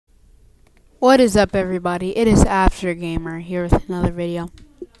What is up, everybody? It is After Gamer here with another video.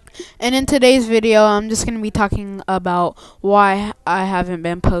 And in today's video, I'm just going to be talking about why I haven't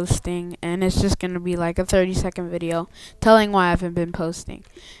been posting, and it's just going to be like a 30-second video telling why I haven't been posting.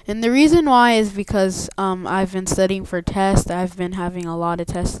 And the reason why is because I've been studying for tests. I've been having a lot of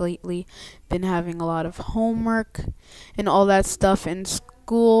tests lately, been having a lot of homework and all that stuff, and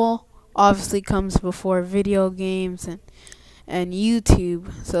school obviously comes before video games and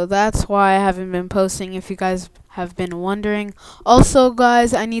YouTube, so that's why I haven't been posting, if you guys have been wondering. Also,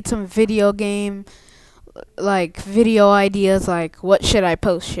 guys, I need some video ideas, like what should I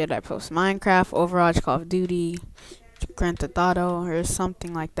post? Should I post Minecraft, Overwatch, Call of Duty, Grand Theft Auto, or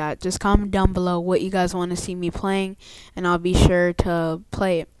something like that? Just comment down below what you guys want to see me playing, and I'll be sure to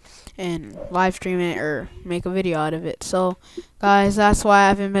play it and live stream it or make a video out of it. So, guys, that's why I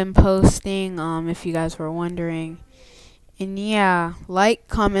haven't been posting, if you guys were wondering. And yeah, like,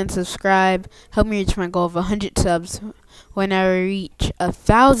 comment, subscribe. Help me reach my goal of 100 subs. When I reach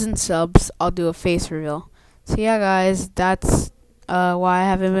 1,000 subs, I'll do a face reveal. So yeah, guys, that's why I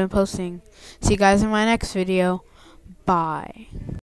haven't been posting. See you guys in my next video. Bye.